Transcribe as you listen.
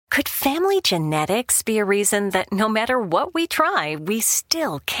Could family genetics be a reason that no matter what we try, we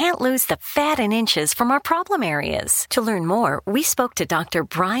still can't lose the fat and inches from our problem areas? To learn more, we spoke to Dr.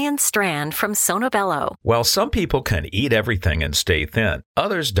 Brian Strand from Sonobello. While some people can eat everything and stay thin,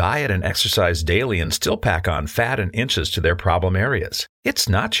 others diet and exercise daily and still pack on fat and inches to their problem areas. It's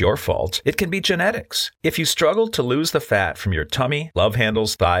not your fault. It can be genetics. If you struggle to lose the fat from your tummy, love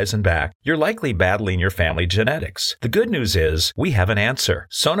handles, thighs, and back, you're likely battling your family genetics. The good news is we have an answer.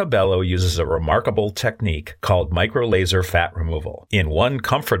 Sonobello uses a remarkable technique called microlaser fat removal. In one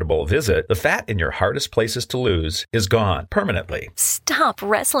comfortable visit, the fat in your hardest places to lose is gone permanently. Stop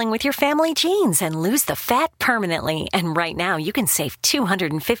wrestling with your family genes and lose the fat permanently. And right now, you can save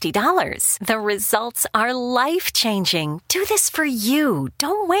 $250. The results are life-changing. Do this for you.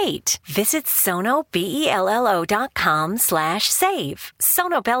 Don't wait. Visit sonobello.com/save.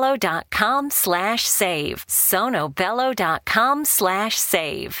 sonobello.com/save.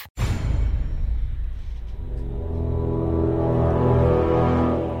 sonobello.com/save.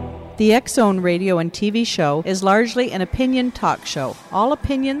 The X-Zone radio and TV show is largely an opinion talk show. All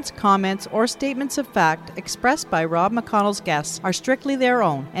opinions, comments, or statements of fact expressed by Rob McConnell's guests are strictly their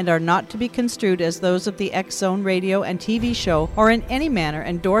own and are not to be construed as those of the X-Zone radio and TV show or in any manner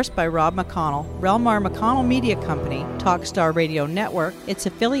endorsed by Rob McConnell, Relmar McConnell Media Company, Talkstar Radio Network, its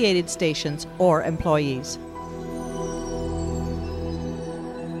affiliated stations, or employees.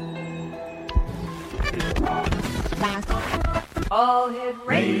 All Hit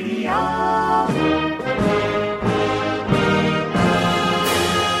Radio.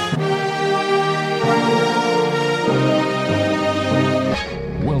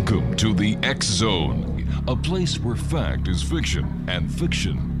 Welcome to the X Zone, a place where fact is fiction and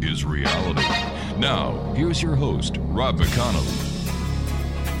fiction is reality. Now, here's your host, Rob McConnell.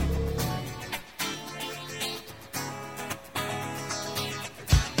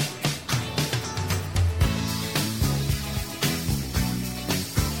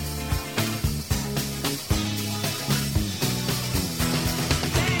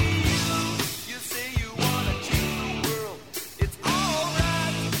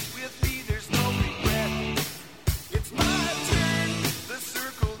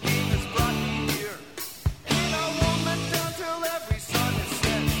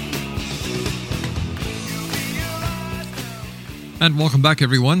 And welcome back,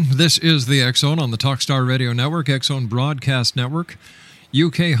 everyone. This is the X-Zone on the Talkstar Radio Network, X-Zone Broadcast Network,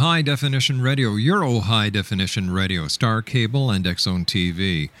 UK High Definition Radio, Euro High Definition Radio, Star Cable, and X-Zone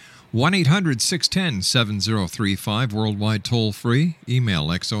TV. 1-800-610-7035, worldwide toll-free. Email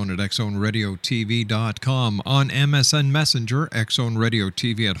xzone@xzoneradiotv.com. On MSN Messenger,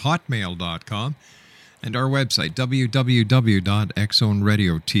 xzoneradiotv@hotmail.com. And our website,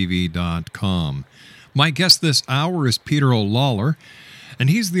 www.xzoneradiotv.com. My guest this hour is Peter O'Lalor, and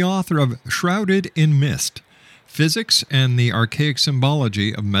he's the author of Shrouded in Mist, Physics and the Archaic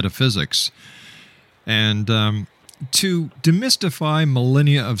Symbology of Metaphysics. And to demystify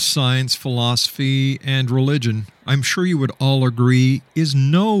millennia of science, philosophy, and religion, I'm sure you would all agree, is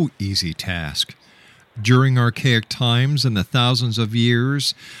no easy task. During archaic times and the thousands of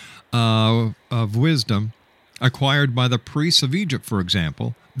years of wisdom acquired by the priests of Egypt, for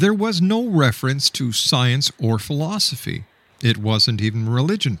example, there was no reference to science or philosophy. It wasn't even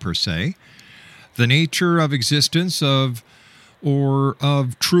religion per se. The nature of existence of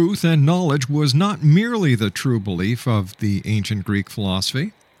truth and knowledge was not merely the true belief of the ancient Greek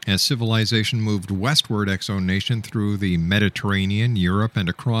philosophy. As civilization moved westward, X-Zone Nation, through the Mediterranean, Europe, and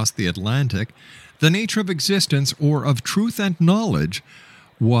across the Atlantic, the nature of existence or of truth and knowledge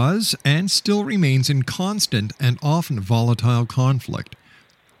was and still remains in constant and often volatile conflict.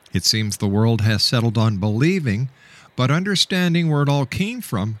 It seems the world has settled on believing, but understanding where it all came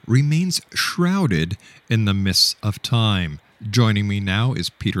from remains shrouded in the mists of time. Joining me now is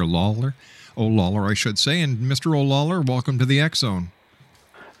Peter O'Lalor, I should say. And Mr. O'Lalor, welcome to the X-Zone.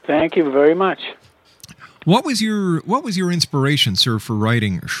 Thank you very much. What was your inspiration, sir, for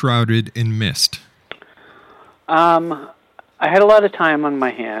writing Shrouded in Mist? I had a lot of time on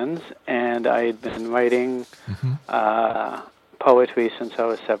my hands, and I had been writing poetry since I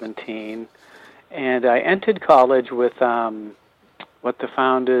was 17, and I entered college with what the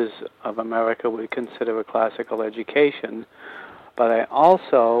founders of America would consider a classical education, but I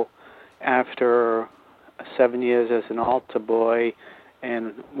also, after 7 years as an altar boy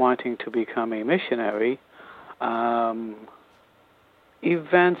and wanting to become a missionary,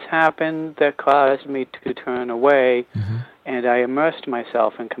 events happened that caused me to turn away, and I immersed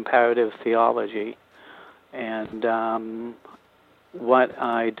myself in comparative theology. And what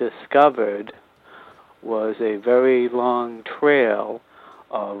I discovered was a very long trail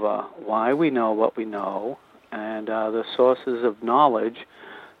of why we know what we know and the sources of knowledge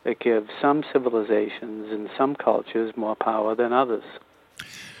that give some civilizations and some cultures more power than others.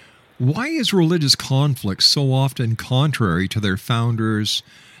 Why is religious conflict so often contrary to their founders'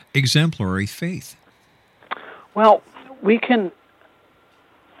 exemplary faith? Well, we can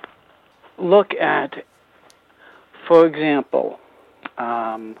look at, for example,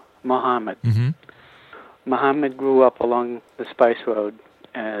 Muhammad. Mm-hmm. Muhammad grew up along the Spice Road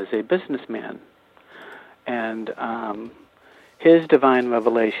as a businessman, and his divine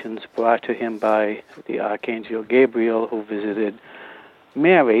revelations brought to him by the Archangel Gabriel, who visited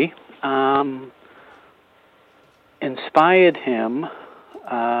Mary, inspired him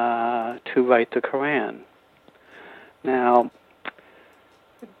to write the Quran. Now,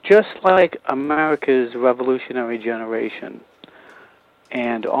 just like America's revolutionary generation,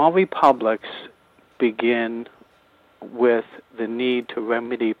 and all republics begin with the need to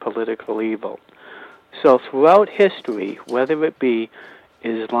remedy political evil. So throughout history, whether it be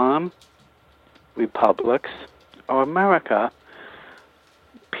Islam, republics, or America,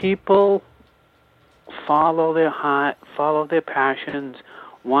 people follow their heart, follow their passions,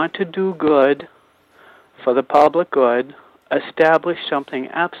 want to do good for the public good, establish something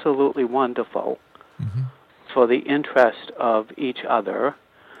absolutely wonderful for the interest of each other,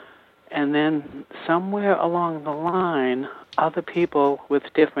 and then somewhere along the line, other people with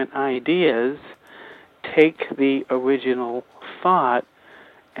different ideas take the original thought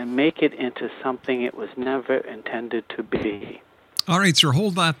and make it into something it was never intended to be. All right, sir,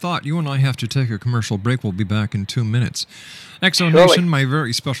 hold that thought. You and I have to take a commercial break. We'll be back in 2 minutes. Exo Nation, my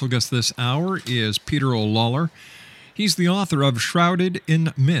very special guest this hour is Peter O. LALOR. He's the author of Shrouded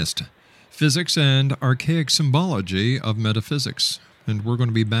in Mist, Physics and Archaic Symbology of Metaphysics. And we're going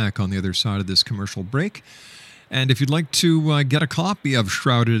to be back on the other side of this commercial break. And if you'd like to get a copy of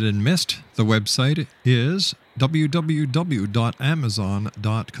Shrouded in Mist, the website is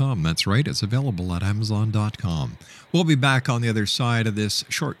www.amazon.com. That's right, it's available at amazon.com. We'll be back on the other side of this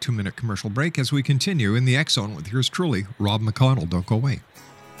short 2-minute commercial break as we continue in the X Zone with yours truly, Rob McConnell. Don't go away.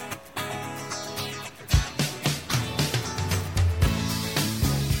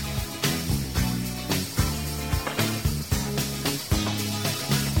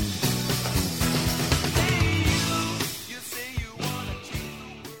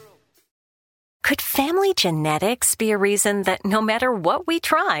 Could family genetics be a reason that no matter what we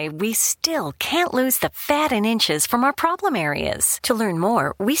try, we still can't lose the fat and inches from our problem areas? To learn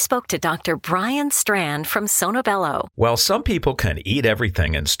more, we spoke to Dr. Brian Strand from Sonobello. While some people can eat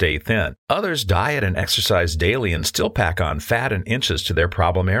everything and stay thin, others diet and exercise daily and still pack on fat and inches to their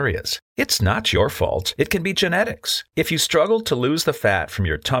problem areas. It's not your fault. It can be genetics. If you struggle to lose the fat from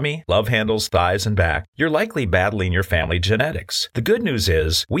your tummy, love handles, thighs, and back, you're likely battling your family genetics. The good news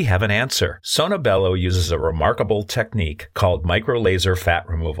is we have an answer. Sonobello uses a remarkable technique called microlaser fat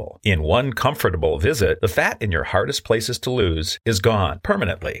removal. In one comfortable visit, the fat in your hardest places to lose is gone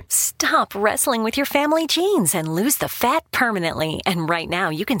permanently. Stop wrestling with your family genes and lose the fat permanently. And right now,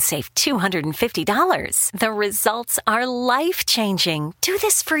 you can save $250. The results are life-changing. Do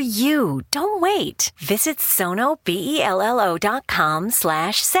this for you. Don't wait. Visit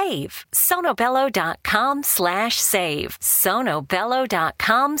sonobello.com/save. sonobello.com/save.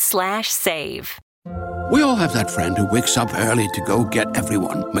 sonobello.com/save. We all have that friend who wakes up early to go get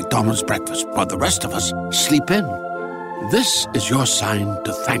everyone McDonald's breakfast, while the rest of us sleep in. This is your sign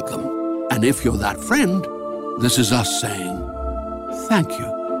to thank them. And if you're that friend, this is us saying thank you.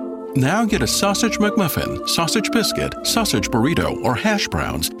 Now get a sausage McMuffin, sausage biscuit, sausage burrito, or hash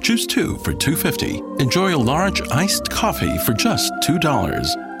browns. Choose 2 for $2.50. Enjoy a large iced coffee for just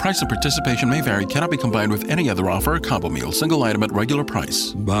 $2. Price and participation may vary. Cannot be combined with any other offer or combo meal. Single item at regular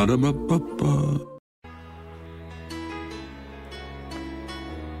price. Ba-da-ba-ba-ba.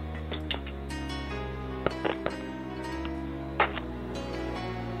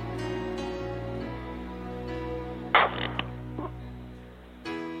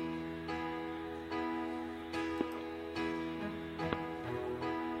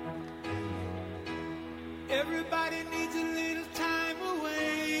 Everybody needs a little time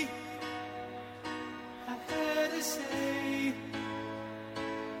away. I've heard her say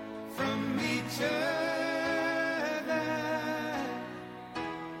from each other.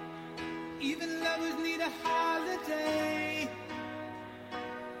 Even lovers need a holiday.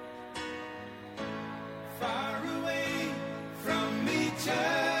 Far away from each other.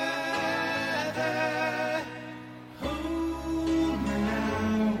 Home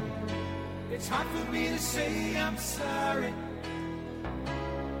now. It's hard for me to say I'm sorry.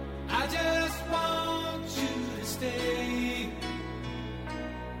 I just want you to stay.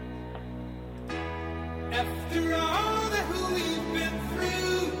 After all that we've been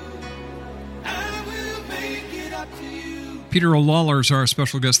through, I will make it up to you. Peter O. LALOR is our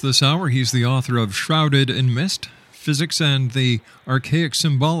special guest this hour. He's the author of Shrouded in Mist, Physics and the Archaic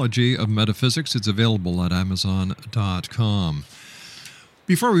Symbology of Metaphysics. It's available at Amazon.com.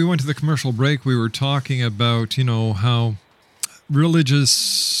 Before we went to the commercial break, we were talking about, how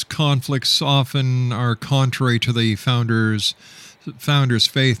religious conflicts often are contrary to the founder's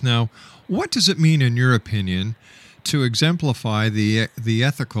faith. Now, what does it mean, in your opinion, to exemplify the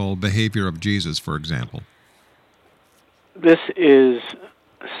ethical behavior of Jesus, for example? This is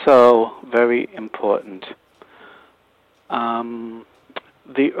so very important.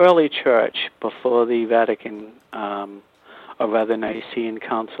 The early church, before the Vatican, or rather Nicene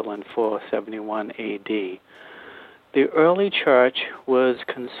Council in 471 A.D., the early church was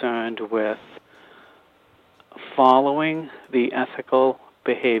concerned with following the ethical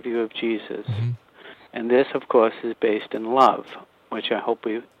behavior of Jesus. Mm-hmm. And this, of course, is based in love, which I hope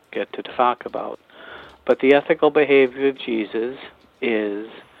we get to talk about. But the ethical behavior of Jesus is,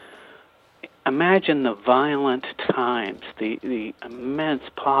 imagine the violent times, the immense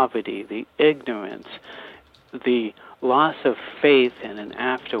poverty, the ignorance, the loss of faith in an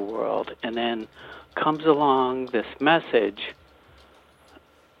afterworld, and then comes along this message,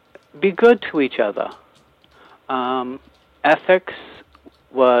 be good to each other. Ethics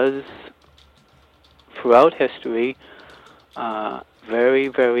was, throughout history, very,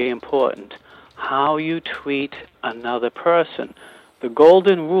 very important. How you treat another person. The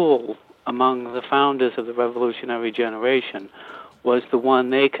golden rule among the founders of the revolutionary generation was the one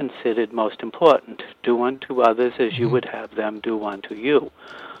they considered most important. Do unto others as you would have them do unto you.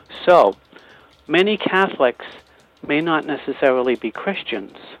 So, many Catholics may not necessarily be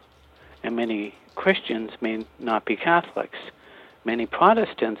Christians, and many Christians may not be Catholics. Many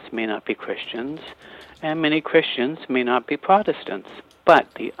Protestants may not be Christians, and many Christians may not be Protestants.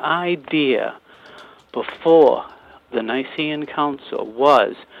 But the idea before the Nicene Council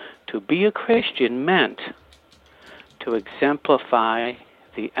was to be a Christian meant to exemplify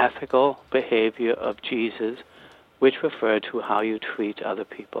the ethical behavior of Jesus, which referred to how you treat other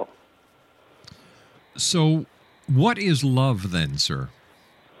people. So, what is love then, sir?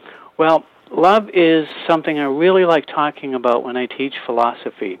 Well, love is something I really like talking about when I teach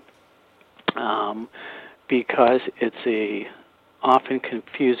philosophy, because it's a often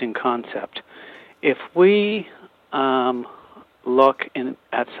confusing concept. If we look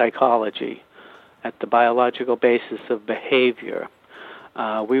at psychology, at the biological basis of behavior,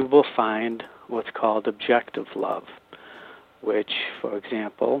 we will find what's called objective love, which, for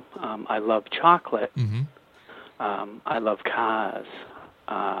example, I love chocolate, I love cars,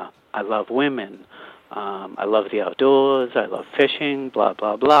 I love women, I love the outdoors, I love fishing, blah,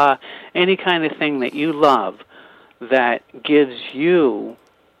 blah, blah. Any kind of thing that you love that gives you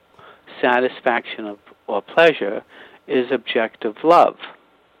satisfaction or pleasure is objective love.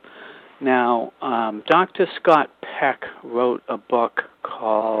 Now, Dr. Scott Peck wrote a book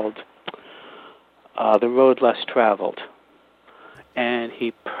called The Road Less Traveled, and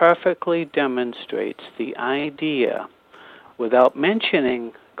he perfectly demonstrates the idea, without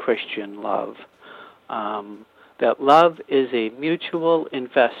mentioning Christian love, that love is a mutual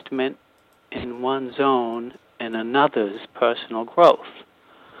investment in one's own and another's personal growth.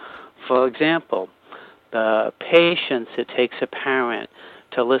 For example, the patience it takes a parent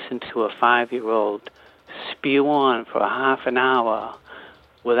to listen to a 5-year-old spew on for a half an hour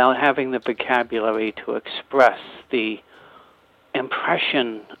without having the vocabulary to express the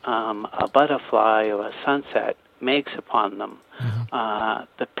impression a butterfly or a sunset makes upon them.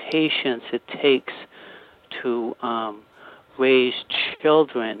 The patience it takes to raise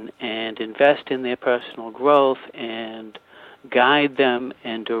children and invest in their personal growth and guide them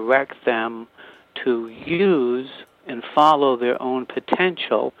and direct them to use and follow their own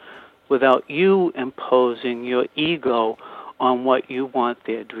potential without you imposing your ego on what you want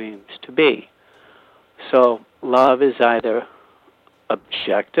their dreams to be. So love is either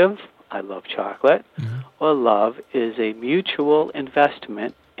objective, I love chocolate, or love is a mutual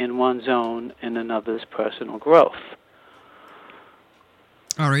investment in one's own and another's personal growth.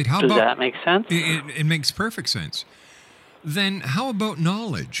 All right, Does that make sense? It makes perfect sense. Then how about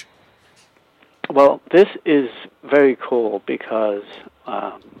knowledge? Well, this is very cool because,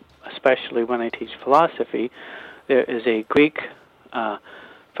 especially when I teach philosophy, there is a Greek,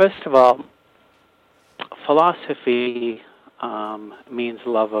 first of all, philosophy means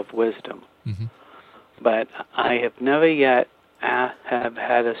love of wisdom. But I have never yet have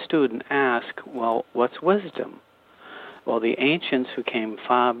had a student ask, well, what's wisdom? Well, the ancients who came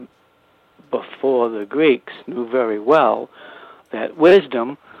far before the Greeks knew very well that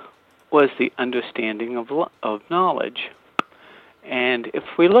wisdom was the understanding of knowledge. And if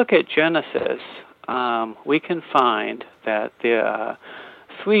we look at Genesis, we can find that there are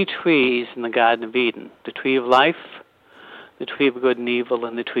 3 trees in the Garden of Eden: the tree of life, the tree of good and evil,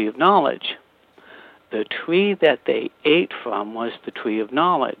 and the tree of knowledge. The tree that they ate from was the tree of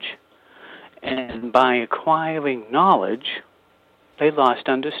knowledge. And by acquiring knowledge, they lost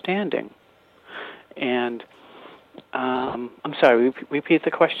understanding. And I'm sorry, repeat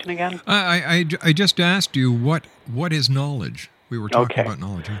the question again? I just asked you, what is knowledge? We were talking about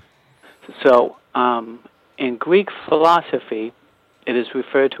knowledge. Huh? So in Greek philosophy, it is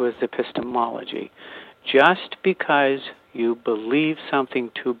referred to as epistemology. Just because you believe something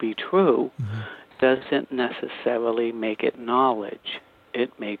to be true doesn't necessarily make it knowledge.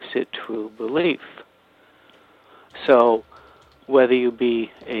 It makes it true belief. So whether you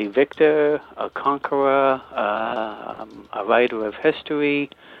be a victor, a conqueror, a writer of history,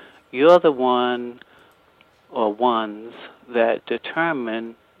 you're the one or ones that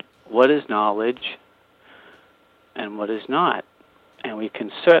determine what is knowledge and what is not. And we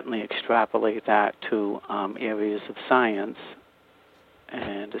can certainly extrapolate that to areas of science,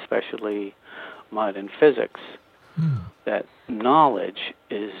 and especially modern physics, that knowledge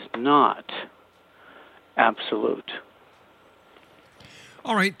is not absolute.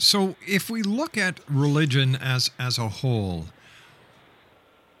 All right, so if we look at religion as a whole,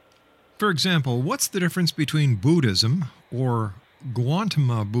 for example, what's the difference between Buddhism or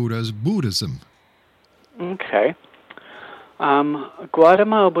Gautama Buddha's Buddhism? Okay.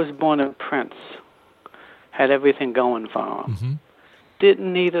 Gautama was born a prince, had everything going for him,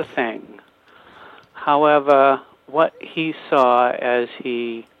 didn't need a thing. However, what he saw as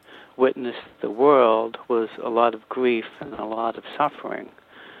he witnessed the world was a lot of grief and a lot of suffering.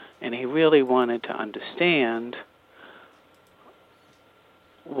 And he really wanted to understand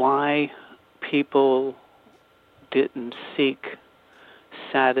why people didn't seek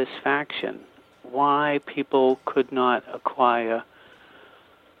satisfaction, why people could not acquire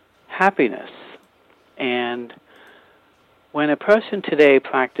happiness. And when a person today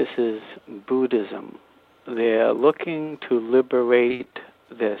practices Buddhism, they're looking to liberate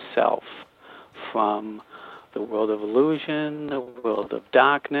their self from the world of illusion, the world of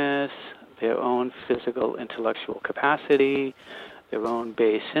darkness, their own physical, intellectual capacity, their own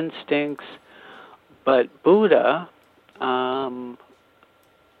base instincts. But Buddha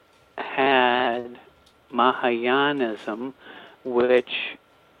had Mahayanism, which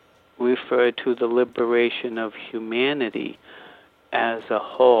referred to the liberation of humanity as a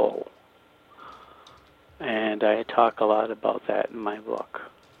whole. And I talk a lot about that in my book.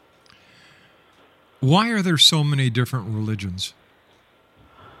 Why are there so many different religions?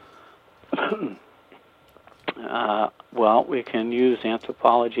 Well, we can use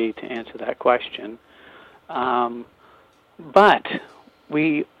anthropology to answer that question. But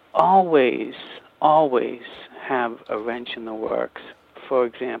we always have a wrench in the works. For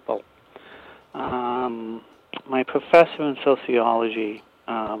example, my professor in sociology,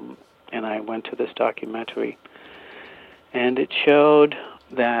 and I went to this documentary, and it showed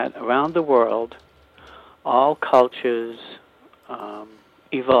that around the world, all cultures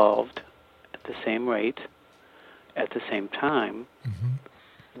evolved at the same rate, at the same time,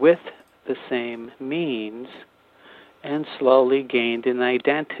 with the same means, and slowly gained an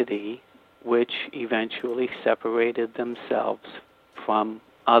identity which eventually separated themselves from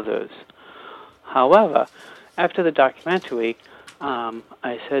others. However, after the documentary,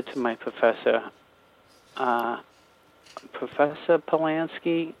 I said to my professor, Professor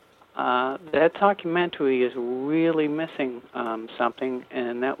Polanski, that documentary is really missing something,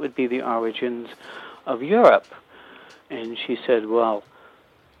 and that would be the origins of Europe. And she said, well,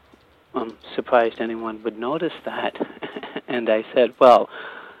 I'm surprised anyone would notice that. And I said, well,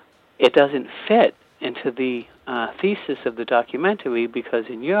 it doesn't fit into the thesis of the documentary, because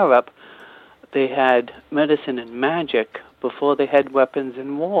in Europe they had medicine and magic before they had weapons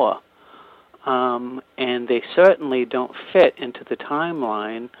and war. And they certainly don't fit into the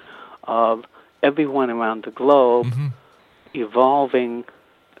timeline of everyone around the globe evolving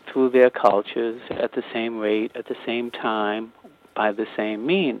through their cultures at the same rate, at the same time, by the same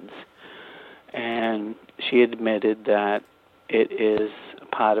means. And she admitted that it is a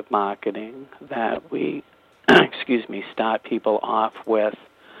part of marketing that we, start people off with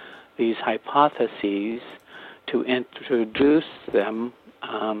these hypotheses to introduce them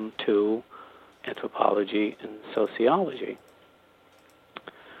to anthropology and sociology.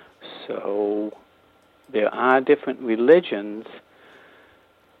 So there are different religions,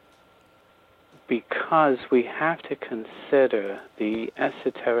 because we have to consider the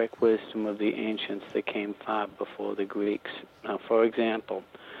esoteric wisdom of the ancients that came far before the Greeks. Now, for example,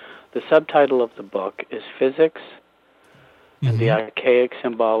 the subtitle of the book is Physics and the Archaic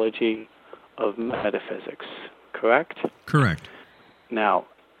Symbology of Metaphysics, correct? Correct. Now,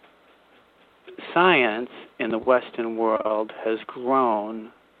 science in the Western world has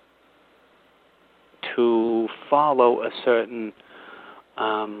grown to follow a certain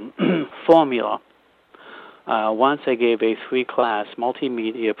formula. Once I gave a 3-class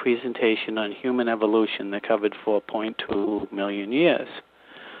multimedia presentation on human evolution that covered 4.2 million years.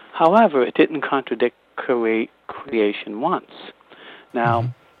 However, it didn't contradict creation once.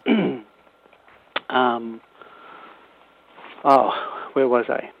 Now, where was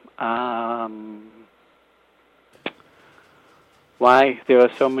I? Why there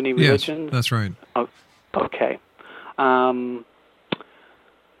are so many religions? Yes, that's right. Oh, okay.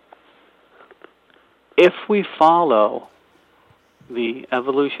 If we follow the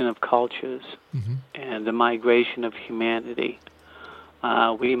evolution of cultures and the migration of humanity,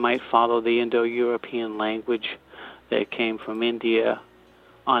 we might follow the Indo-European language that came from India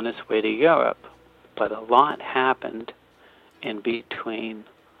on its way to Europe. But a lot happened in between.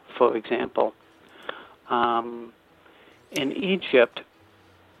 For example, in Egypt,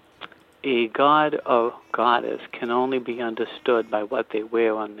 a god or goddess can only be understood by what they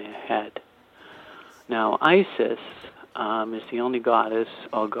wear on their head. Now, Isis is the only goddess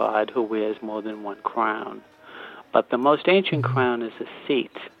or god who wears more than one crown. But the most ancient crown is a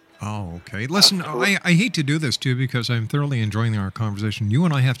seat. Oh, okay. Listen, I hate to do this to you because I'm thoroughly enjoying our conversation. You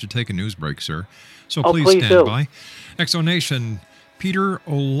and I have to take a news break, sir. So please stand by. Exonation, Peter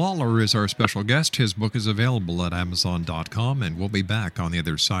LALOR is our special guest. His book is available at Amazon.com, and we'll be back on the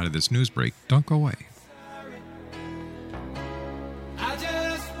other side of this news break. Don't go away.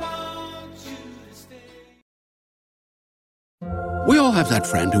 We all have that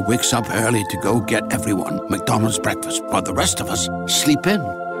friend who wakes up early to go get everyone McDonald's breakfast, while the rest of us sleep in.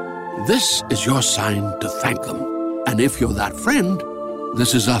 This is your sign to thank them. And if you're that friend,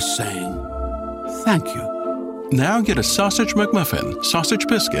 this is us saying thank you. Now get a sausage McMuffin, sausage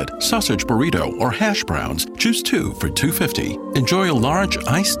biscuit, sausage burrito, or hash browns. Choose 2 for $2.50. Enjoy a large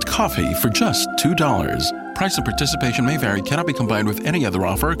iced coffee for just $2. Price and participation may vary. Cannot be combined with any other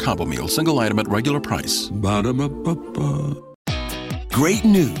offer or combo meal. Single item at regular price. Ba-da-ba-ba-ba. Great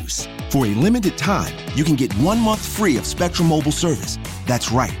news! For a limited time, you can get 1 month free of Spectrum Mobile service.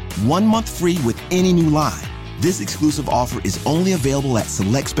 That's right, 1 month free with any new line. This exclusive offer is only available at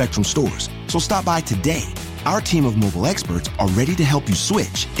select Spectrum stores, so stop by today. Our team of mobile experts are ready to help you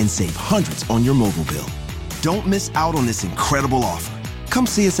switch and save hundreds on your mobile bill. Don't miss out on this incredible offer. Come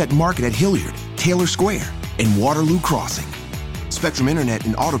see us at Market at Hilliard, Taylor Square, and Waterloo Crossing. Spectrum Internet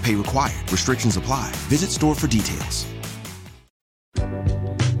and autopay required. Restrictions apply. Visit store for details.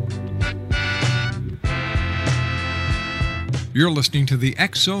 You're listening to the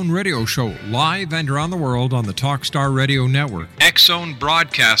X-Zone Radio Show, live and around the world on the Talkstar Radio Network, X-Zone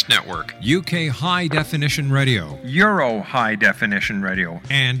Broadcast Network, UK High Definition Radio, Euro High Definition Radio,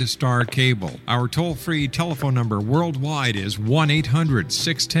 and Star Cable. Our toll-free telephone number worldwide is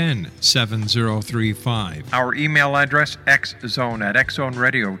 1-800-610-7035. Our email address,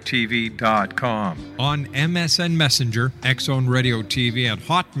 xzone@xzoneradiotv.com. On MSN Messenger,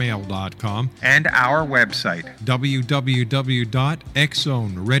 xzoneradiotv@hotmail.com, and our website, www.xzoneradiotv.com.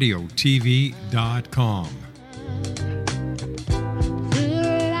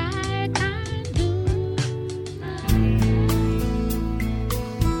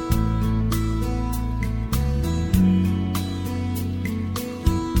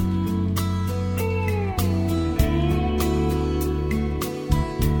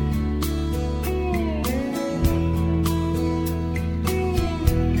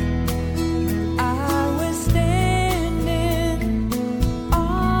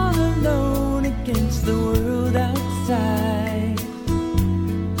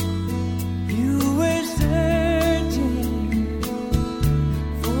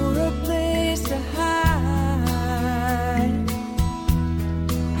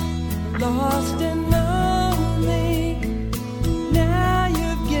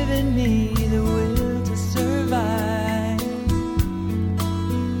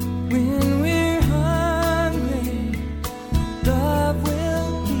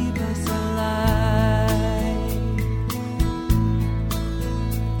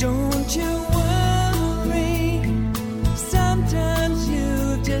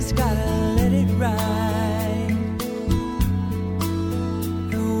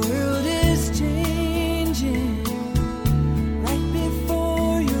 Changing right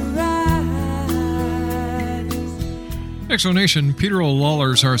before your eyes. Exonation, Peter O.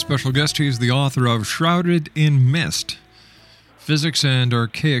 LALOR is our special guest. He is the author of Shrouded in Mist, Physics and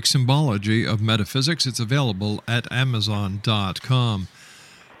Archaic Symbology of Metaphysics. It's available at Amazon.com.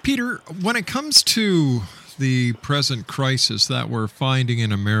 Peter, when it comes to the present crisis that we're finding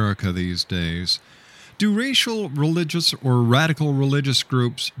in America these days, do racial, religious, or radical religious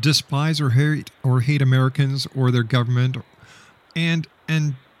groups despise or hate Americans or their government? And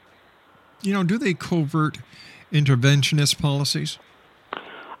do they covert interventionist policies?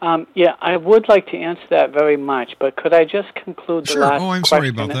 Yeah, I would like to answer that very much, but could I just conclude the last question? I'm sorry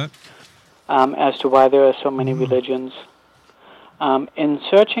about that. As to why there are so many religions. In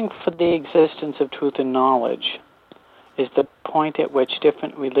searching for the existence of truth and knowledge is the point at which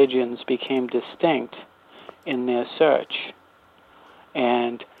different religions became distinct in their search.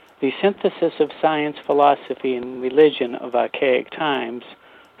 And the synthesis of science, philosophy, and religion of archaic times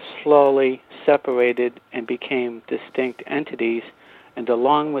slowly separated and became distinct entities, and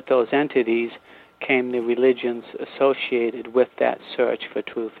along with those entities came the religions associated with that search for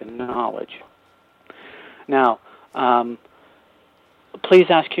truth and knowledge. Now, please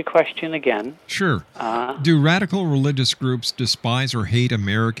ask your question again. Sure. Do radical religious groups despise or hate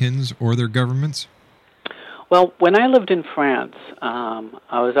Americans or their governments? Well, when I lived in France,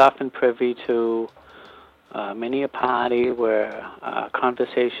 I was often privy to many a party where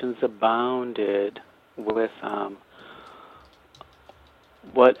conversations abounded with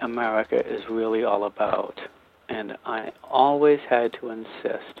what America is really all about. And I always had to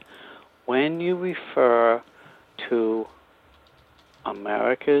insist, when you refer to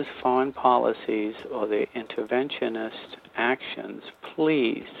America's foreign policies or the interventionist actions,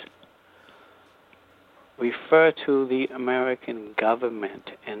 please refer to the American government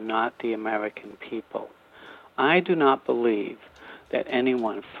and not the American people. I do not believe that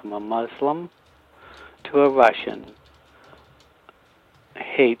anyone from a Muslim to a Russian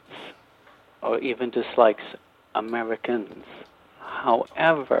hates or even dislikes Americans.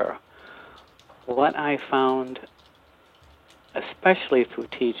 However, what I found, especially through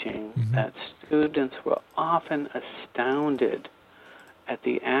teaching, that students were often astounded at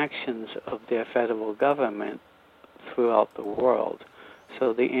the actions of their federal government throughout the world.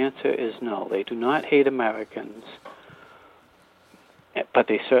 So the answer is no. They do not hate Americans, but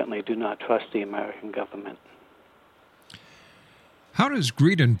they certainly do not trust the American government. How does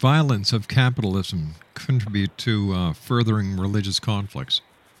greed and violence of capitalism contribute to furthering religious conflicts?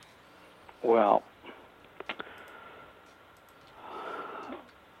 Well,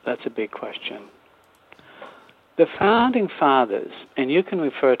 that's a big question. The Founding Fathers, and you can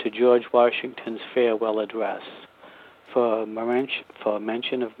refer to George Washington's farewell address for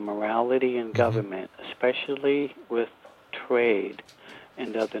mention of morality in government, especially with trade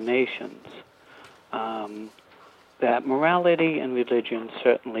and other nations, that morality and religion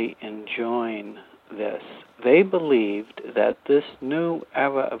certainly enjoin this. They believed that this new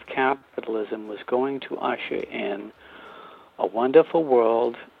era of capitalism was going to usher in a wonderful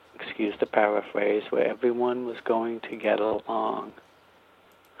world, excuse the paraphrase, where everyone was going to get along.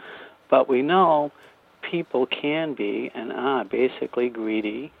 But we know people can be and are basically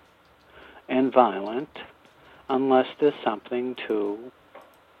greedy and violent unless there's something to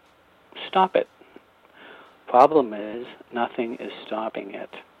stop it. Problem is, nothing is stopping it.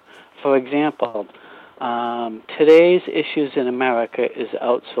 For example, today's issues in America is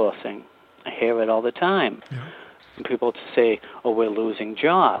outsourcing. I hear it all the time. Yeah. People say, oh, we're losing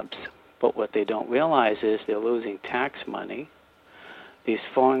jobs. But what they don't realize is they're losing tax money. These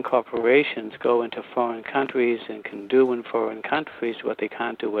foreign corporations go into foreign countries and can do in foreign countries what they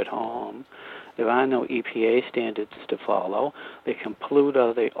can't do at home. There are no EPA standards to follow. They can pollute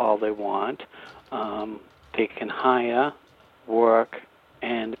all they want. They can hire, work,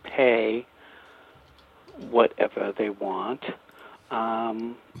 and pay whatever they want.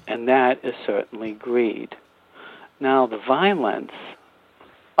 And that is certainly greed. Now, the violence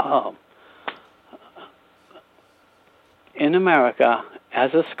in America,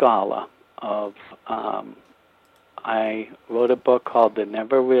 as a scholar of, I wrote a book called The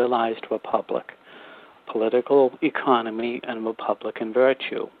Never Realized Republic, Political Economy and Republican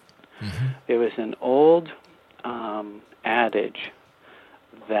Virtue. There is an old adage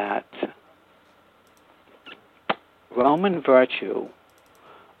that Roman virtue,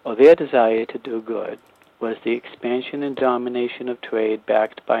 or their desire to do good, was the expansion and domination of trade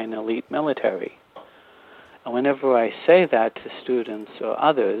backed by an elite military. And whenever I say that to students or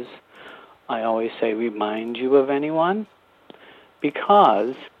others, I always say, remind you of anyone?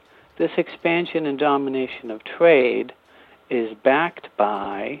 Because this expansion and domination of trade is backed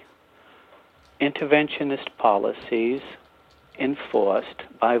by interventionist policies enforced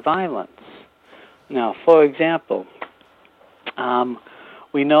by violence. Now, for example,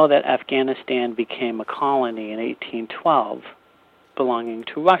 we know that Afghanistan became a colony in 1812 belonging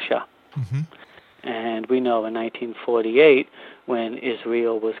to Russia. Mm-hmm. And we know in 1948, when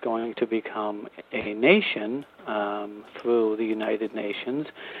Israel was going to become a nation through the United Nations,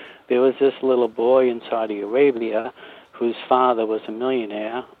 there was this little boy in Saudi Arabia whose father was a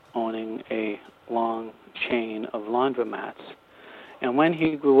millionaire owning a long chain of laundromats. And when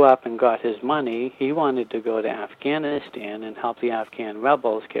he grew up and got his money, he wanted to go to Afghanistan and help the Afghan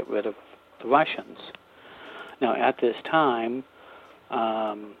rebels get rid of the Russians. Now, at this time,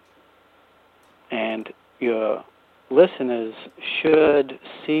 and your listeners should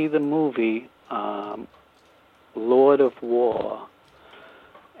see the movie Lord of War,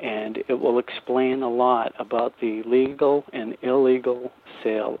 and it will explain a lot about the legal and illegal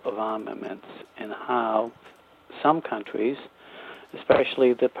sale of armaments and how some countries,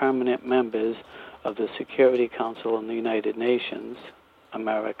 especially the permanent members of the Security Council in the United Nations,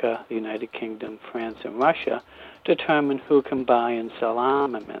 America, the United Kingdom, France, and Russia, determine who can buy and sell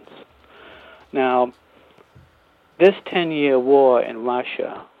armaments. Now, this 10-year war in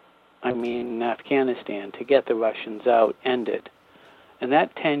in Afghanistan, to get the Russians out, ended. And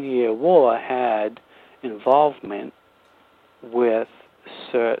that 10-year war had involvement with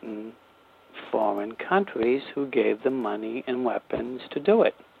certain foreign countries who gave them money and weapons to do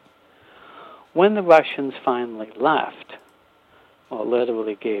it. When the Russians finally left, or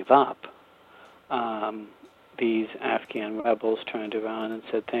literally gave up, these Afghan rebels turned around and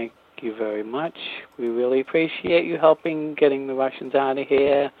said, "Thank you very much. We really appreciate you helping getting the Russians out of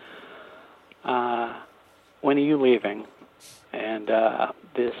here. When are you leaving?" And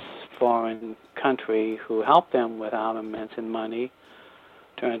this foreign country who helped them with armaments and money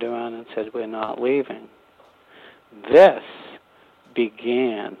turned around and said, "We're not leaving." This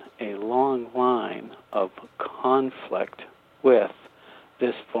began a long line of conflict with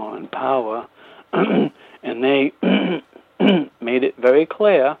this foreign power, and they made it very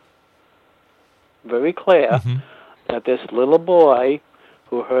clear that this little boy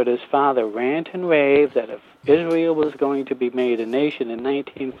who heard his father rant and rave that if Israel was going to be made a nation in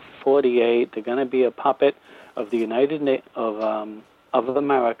 1948, they're going to be a puppet of the of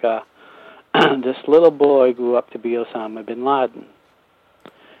America, this little boy grew up to be Osama bin Laden.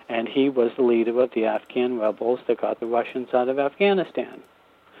 And he was the leader of the Afghan rebels that got the Russians out of Afghanistan.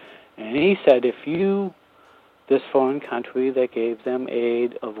 And he said, if you, this foreign country that gave them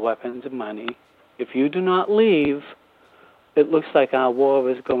aid of weapons and money, if you do not leave, it looks like our war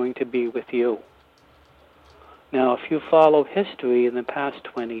is going to be with you. Now, if you follow history in the past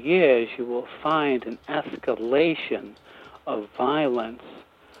 20 years, you will find an escalation of violence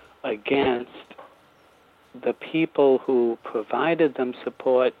against the people who provided them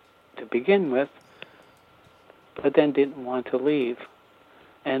support to begin with, but then didn't want to leave.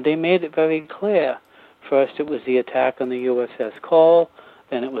 And they made it very clear. First it was the attack on the USS Cole,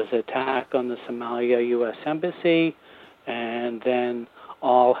 then it was the attack on the Somalia U.S. Embassy, and then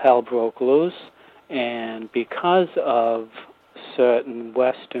all hell broke loose. And because of certain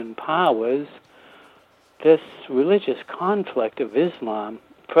Western powers, this religious conflict of Islam,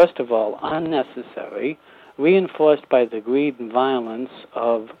 first of all, unnecessary, reinforced by the greed and violence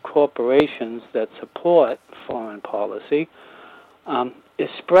of corporations that support foreign policy, is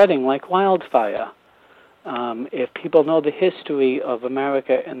spreading like wildfire. If people know the history of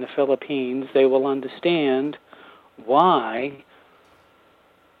America and the Philippines, they will understand why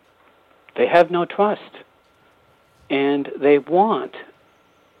they have no trust. And they want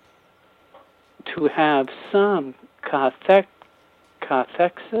to have some cathexis,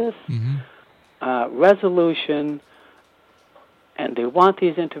 resolution, and they want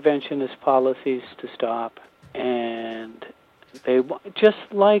these interventionist policies to stop. And they, just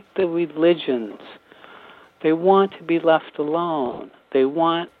like the religions, they want to be left alone. They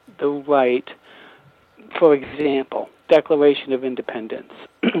want the right, for example, Declaration of Independence.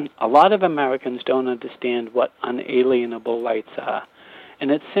 A lot of Americans don't understand what unalienable rights are. And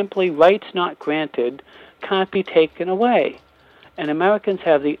it's simply rights not granted can't be taken away. And Americans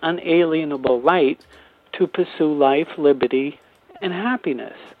have the unalienable right to pursue life, liberty, and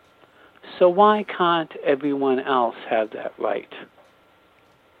happiness. So why can't everyone else have that right?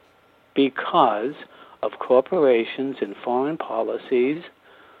 Because of corporations and foreign policies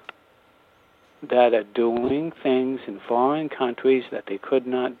that are doing things in foreign countries that they could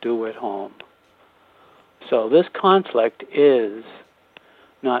not do at home. So this conflict is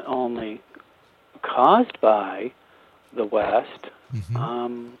not only caused by the West,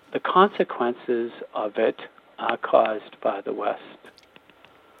 the consequences of it are caused by the West.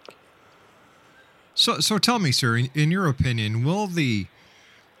 So tell me, sir, in your opinion, will the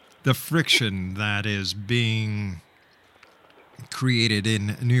friction that is being created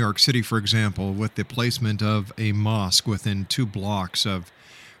in New York City, for example, with the placement of a mosque within 2 blocks of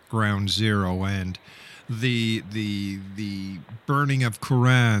Ground Zero, and the burning of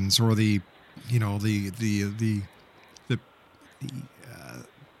Qurans, or the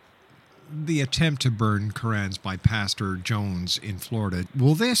attempt to burn Qurans by Pastor Jones in Florida,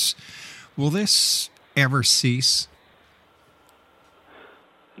 will this ever cease?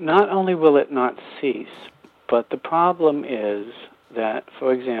 Not only will it not cease, but the problem is that,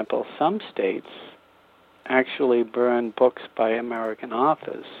 for example, some states actually burn books by American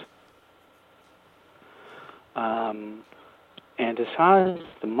authors. And as far as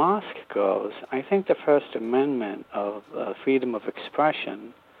the mosque goes, I think the First Amendment of freedom of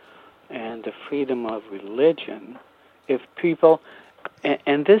expression and the freedom of religion, if people,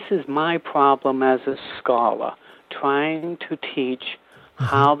 and this is my problem as a scholar, trying to teach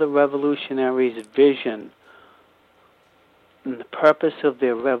how the revolutionaries' vision and the purpose of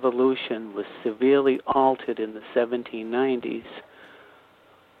their revolution was severely altered in the 1790s.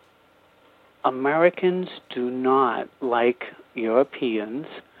 Americans do not, like Europeans,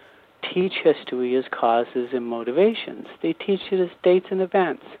 teach history as causes and motivations. They teach it as dates and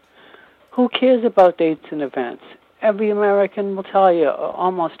events. Who cares about dates and events? Every American will tell you,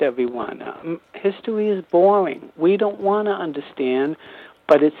 almost everyone, history is boring. We don't want to understand,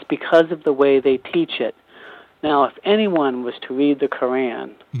 but it's because of the way they teach it. Now, if anyone was to read the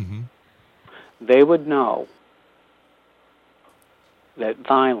Quran, they would know that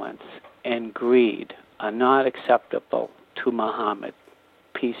violence and greed are not acceptable to Muhammad,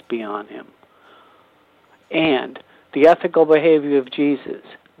 peace be on him. And the ethical behavior of Jesus,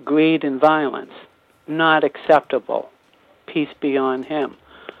 greed and violence, not acceptable, peace be on him.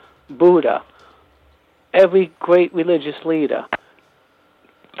 Buddha, every great religious leader,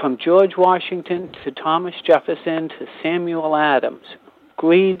 from George Washington to Thomas Jefferson to Samuel Adams,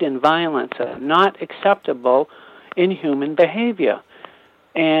 greed and violence are not acceptable in human behavior.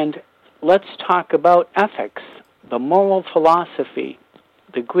 And let's talk about ethics, the moral philosophy.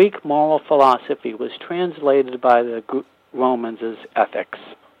 The Greek moral philosophy was translated by the Romans as ethics.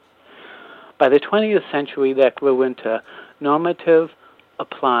 By the 20th century, that grew into normative,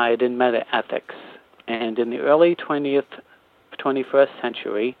 applied, and meta-ethics. And in the early 21st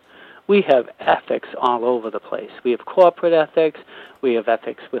century, we have ethics all over the place. We have corporate ethics, we have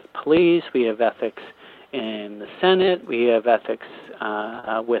ethics with police, we have ethics in the Senate, we have ethics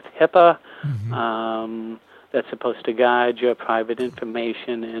with HIPAA, that's supposed to guide your private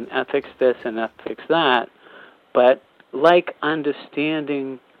information, and ethics this and ethics that. But like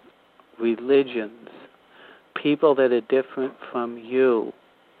understanding religions, people that are different from you,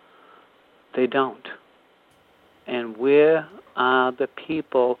 they don't. And where are the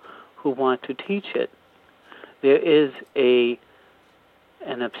people who want to teach it? There is an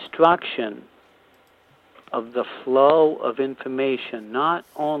obstruction of the flow of information, not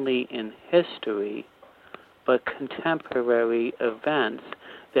only in history, but contemporary events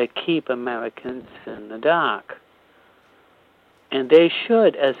that keep Americans in the dark. And they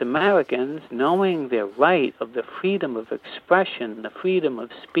should, as Americans, knowing their right of the freedom of expression, the freedom of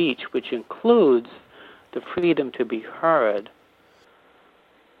speech, which includes the freedom to be heard,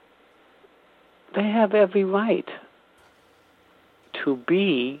 they have every right to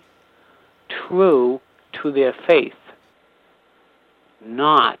be true to their faith,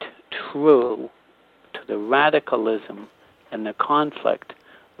 not true to the radicalism and the conflict,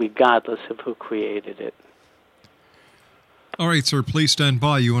 regardless of who created it. All right, sir, please stand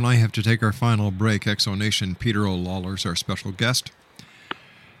by. You and I have to take our final break. Exonation, Peter O. LALOR is our special guest.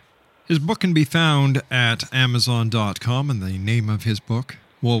 His book can be found at Amazon.com, and the name of his book,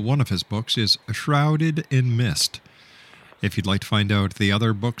 well, one of his books, is Shrouded in Mist. If you'd like to find out the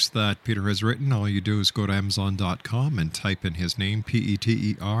other books that Peter has written, all you do is go to Amazon.com and type in his name,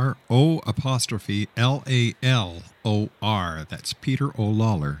 PeterO''LALOR. That's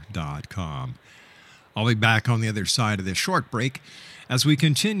PeterOLawler.com. I'll be back on the other side of this short break as we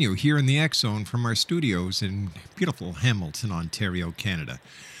continue here in the X-Zone from our studios in beautiful Hamilton, Ontario, Canada.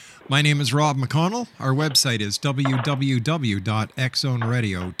 My name is Rob McConnell. Our website is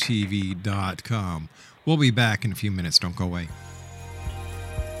www.xzoneradiotv.com. We'll be back in a few minutes. Don't go away.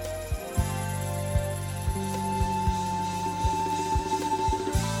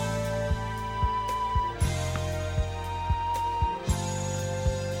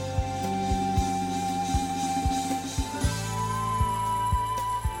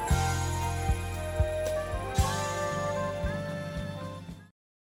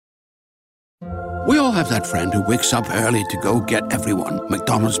 all have that friend who wakes up early to go get everyone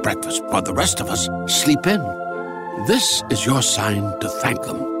McDonald's breakfast while the rest of us sleep in. This is your sign to thank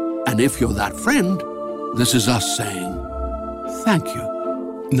them. And if you're that friend, this is us saying thank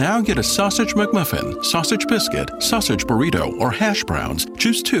you. Now get a sausage McMuffin, sausage biscuit, sausage burrito, or hash browns.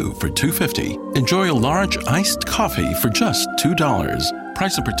 Choose 2 for $2.50. Enjoy a large iced coffee for just $2.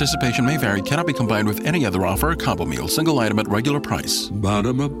 Price and participation may vary. Cannot be combined with any other offer or combo meal. Single item at regular price.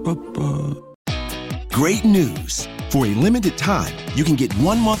 Ba-da-ba-ba-ba. Great news! For a limited time, you can get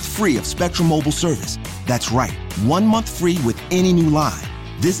 1 month free of Spectrum Mobile service. That's right, 1 month free with any new line.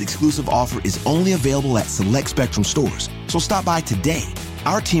 This exclusive offer is only available at select Spectrum stores, so stop by today.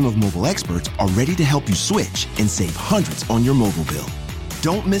 Our team of mobile experts are ready to help you switch and save hundreds on your mobile bill.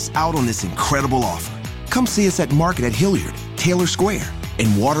 Don't miss out on this incredible offer. Come see us at Market at Hilliard, Taylor Square,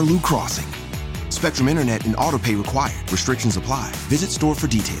 and Waterloo Crossing. Spectrum Internet and autopay required. Restrictions apply. Visit store for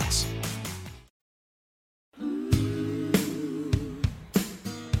details.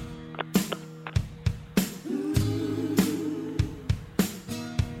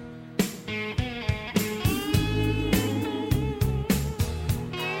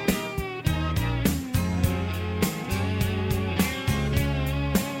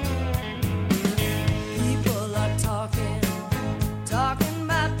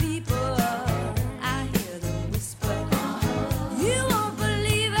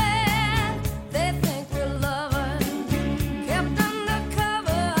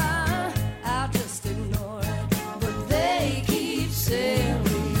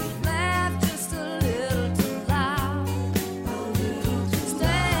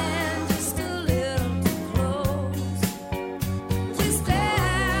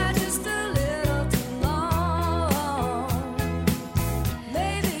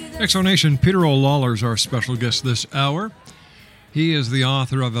 Exonation, Peter O. LALOR is our special guest this hour. He is the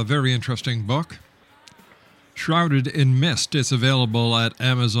author of a very interesting book, Shrouded in Mist. It's available at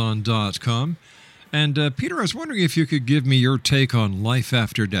Amazon.com. And Peter, I was wondering if you could give me your take on life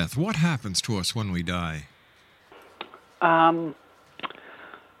after death. What happens to us when we die? I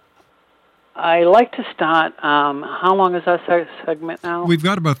like to start. How long is our segment now? We've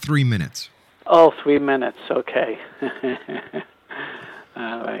got about 3 minutes. Oh, 3 minutes. Okay.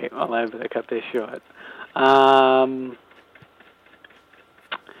 All right. Well, I better cut this short.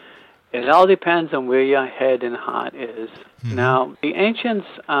 It all depends on where your head and heart is. Mm-hmm. Now, the ancients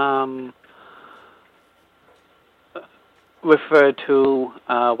refer to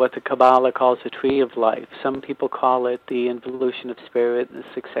what the Kabbalah calls the tree of life. Some people call it the involution of spirit and the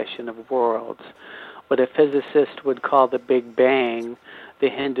succession of worlds. What a physicist would call the Big Bang, the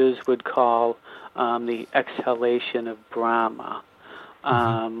Hindus would call the exhalation of Brahma.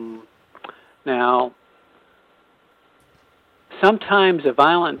 Now, sometimes a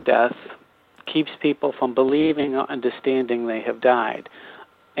violent death keeps people from believing or understanding they have died.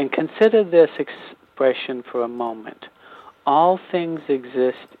 And consider this expression for a moment. All things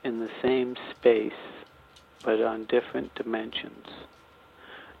exist in the same space, but on different dimensions.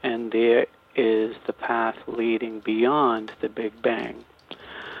 And there is the path leading beyond the Big Bang.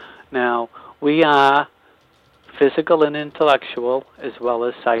 Now, we are physical and intellectual, as well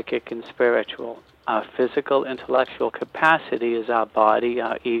as psychic and spiritual. Our physical, intellectual capacity is our body,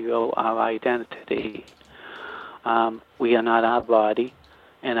 our ego, our identity. We are not our body,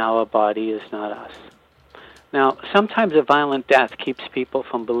 and our body is not us. Now, sometimes a violent death keeps people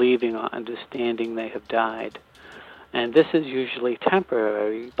from believing or understanding they have died. And this is usually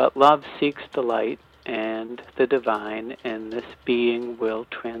temporary, but love seeks the light and the divine, and this being will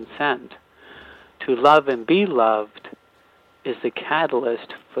transcend. To love and be loved is the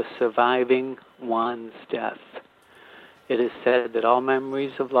catalyst for surviving one's death. It is said that all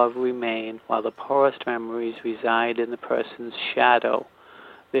memories of love remain, while the poorest memories reside in the person's shadow,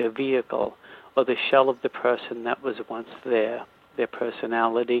 their vehicle, or the shell of the person that was once there, their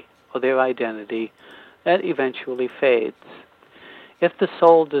personality or their identity that eventually fades. If the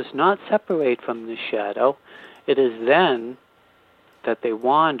soul does not separate from the shadow, it is then that they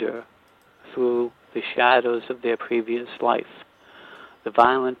wander through the shadows of their previous life. The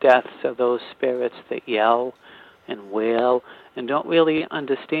violent deaths are those spirits that yell and wail and don't really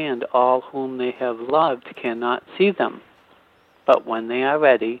understand all whom they have loved cannot see them. But when they are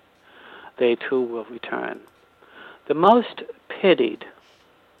ready, they too will return. The most pitied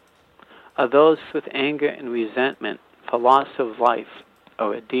are those with anger and resentment for loss of life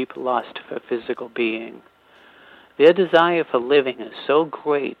or a deep lust for physical being. Their desire for living is so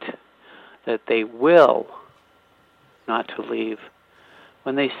great that they will not to leave.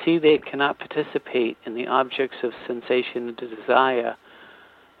 When they see they cannot participate in the objects of sensation and desire,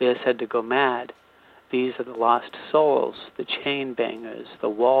 they are said to go mad, these are the lost souls, the chain bangers, the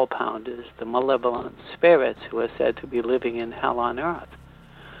wall pounders, the malevolent spirits who are said to be living in hell on earth.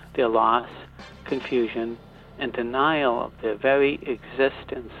 Their loss, confusion, and denial of their very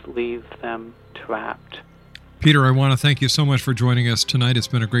existence leave them trapped. Peter, I want to thank you so much for joining us tonight. It's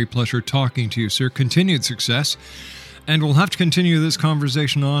been a great pleasure talking to you, sir. Continued success. And we'll have to continue this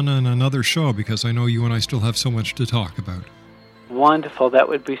conversation on another show because I know you and I still have so much to talk about. Wonderful. That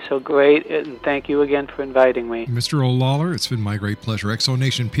would be so great. And thank you again for inviting me. Mr. O'Lawler, it's been my great pleasure.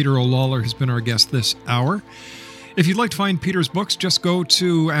 Exonation Peter O'Lawler has been our guest this hour. If you'd like to find Peter's books, just go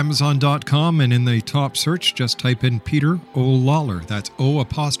to Amazon.com and in the top search, just type in Peter O'Lawler. That's O''Lalor.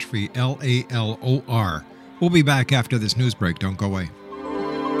 We'll be back after this news break. Don't go away.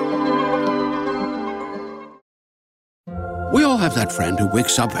 We all have that friend who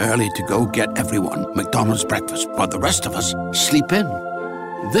wakes up early to go get everyone McDonald's breakfast, while the rest of us sleep in.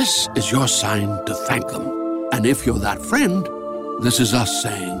 This is your sign to thank them. And if you're that friend, this is us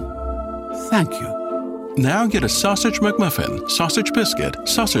saying thank you. Now get a sausage McMuffin, sausage biscuit,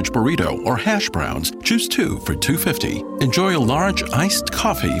 sausage burrito, or hash browns. Choose 2 for $2.50. Enjoy a large iced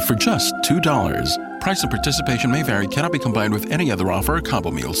coffee for just $2. Price and participation may vary. Cannot be combined with any other offer or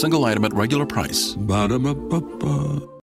combo meal. Single item at regular price. Ba-da-ba-ba-ba.